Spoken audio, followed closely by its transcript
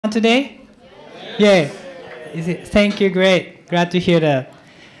Today? Yeah. Thank you. Great. Glad to hear that.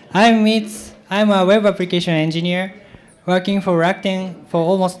 I'm Mitz. I'm a web application engineer working for Rakuten for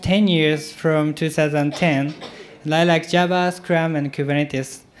almost 10 years from 2010. And I like Java, Scrum, and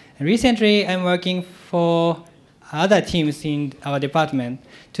Kubernetes. And recently, I'm working for other teams in our department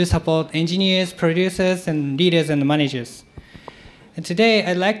to support engineers, producers, and leaders and managers. And today,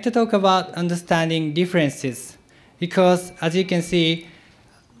 I'd like to talk about understanding differences because, as you can see,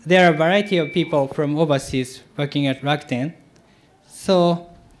 there are a variety of people from overseas working at Rakuten.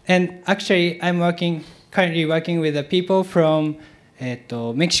 And actually, I'm currently working with the people from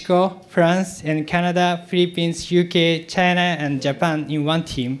Mexico, France, and Canada, Philippines, UK, China, and Japan in one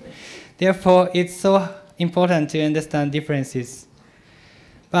team. Therefore, it's so important to understand differences.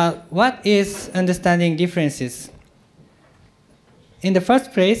 But what is understanding differences? In the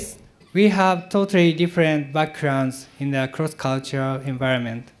first place, we have totally different backgrounds in the cross-cultural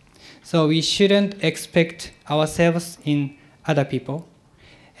environment. So we shouldn't expect ourselves in other people,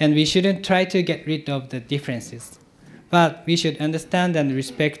 and we shouldn't try to get rid of the differences. But we should understand and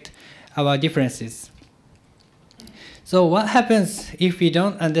respect our differences. So what happens if we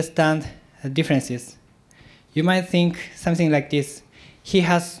don't understand the differences? You might think something like this. He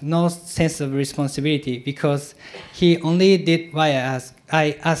has no sense of responsibility because he only did what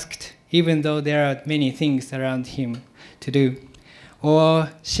I asked, even though there are many things around him to do. Or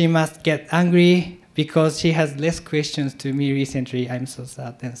she must get angry because she has less questions to me recently. I'm so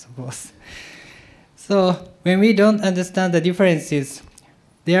sad and so forth. So when we don't understand the differences,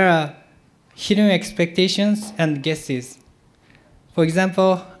 there are hidden expectations and guesses. For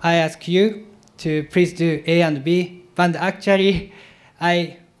example, I ask you to please do A and B, but actually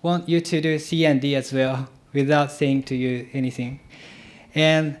I want you to do C and D as well without saying to you anything.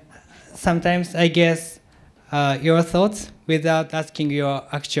 And sometimes I guess your thoughts without asking your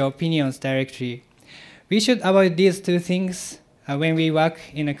actual opinions directly. We should avoid these two things when we work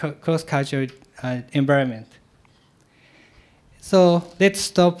in a cross-cultural environment. So let's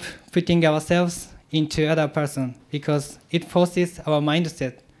stop putting ourselves into other person because it forces our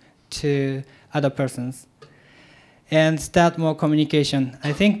mindset to other persons and start more communication.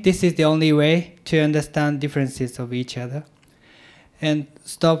 I think this is the only way to understand differences of each other and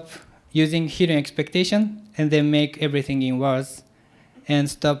stop using hidden expectation and then make everything in words and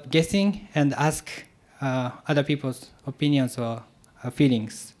stop guessing and ask other people's opinions or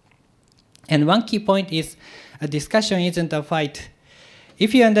feelings. And one key point is a discussion isn't a fight.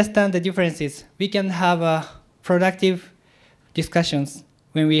 If you understand the differences, we can have productive discussions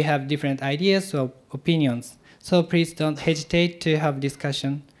when we have different ideas or opinions. So please don't hesitate to have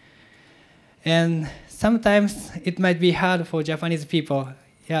discussion. And sometimes it might be hard for Japanese people.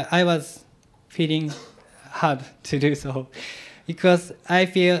 Yeah, I was feeling hard to do so because I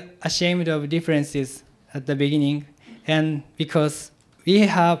feel ashamed of differences at the beginning and because we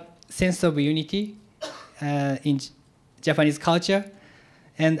have sense of unity in Japanese culture,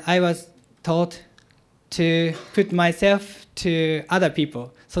 and I was taught to put myself to other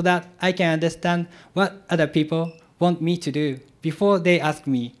people so that I can understand what other people want me to do before they ask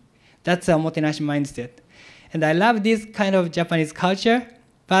me. That's a omotenashi mindset. And I love this kind of Japanese culture,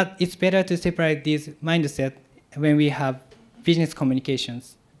 but it's better to separate this mindset when we have business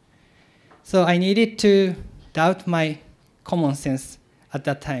communications. So I needed to doubt my common sense at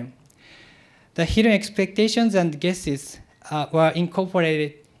that time. The hidden expectations and guesses were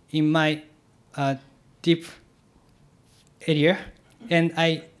incorporated in my deep area, and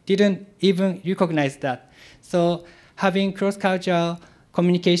I didn't even recognize that. So having cross-cultural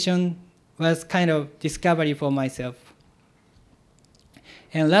communication was kind of discovery for myself.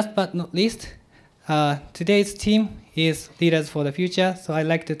 And last but not least, today's theme is Leaders for the Future, so I'd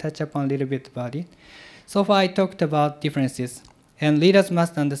like to touch upon a little bit about it. So far I talked about differences, and leaders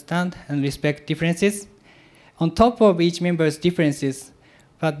must understand and respect differences on top of each member's differences,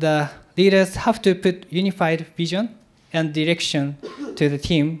 but the leaders have to put unified vision and direction to the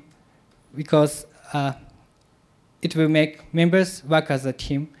team because it will make members work as a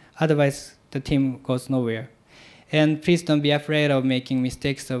team, otherwise the team goes nowhere. And please don't be afraid of making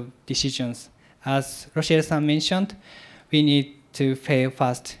mistakes of decisions. As Rochelle-san mentioned, we need to fail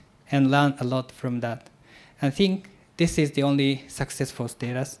fast and learn a lot from that. I think this is the only successful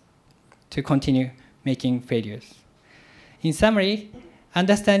status to continue making failures. In summary,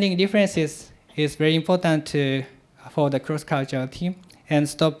 understanding differences is very important for the cross-cultural team and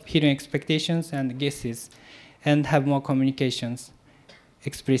stop hidden expectations and guesses and have more communications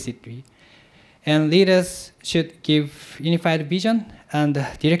explicitly. And leaders should give unified vision and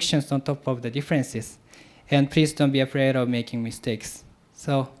directions on top of the differences. And please don't be afraid of making mistakes.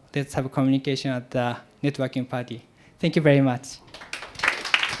 So let's have a communication at the networking party. Thank you very much.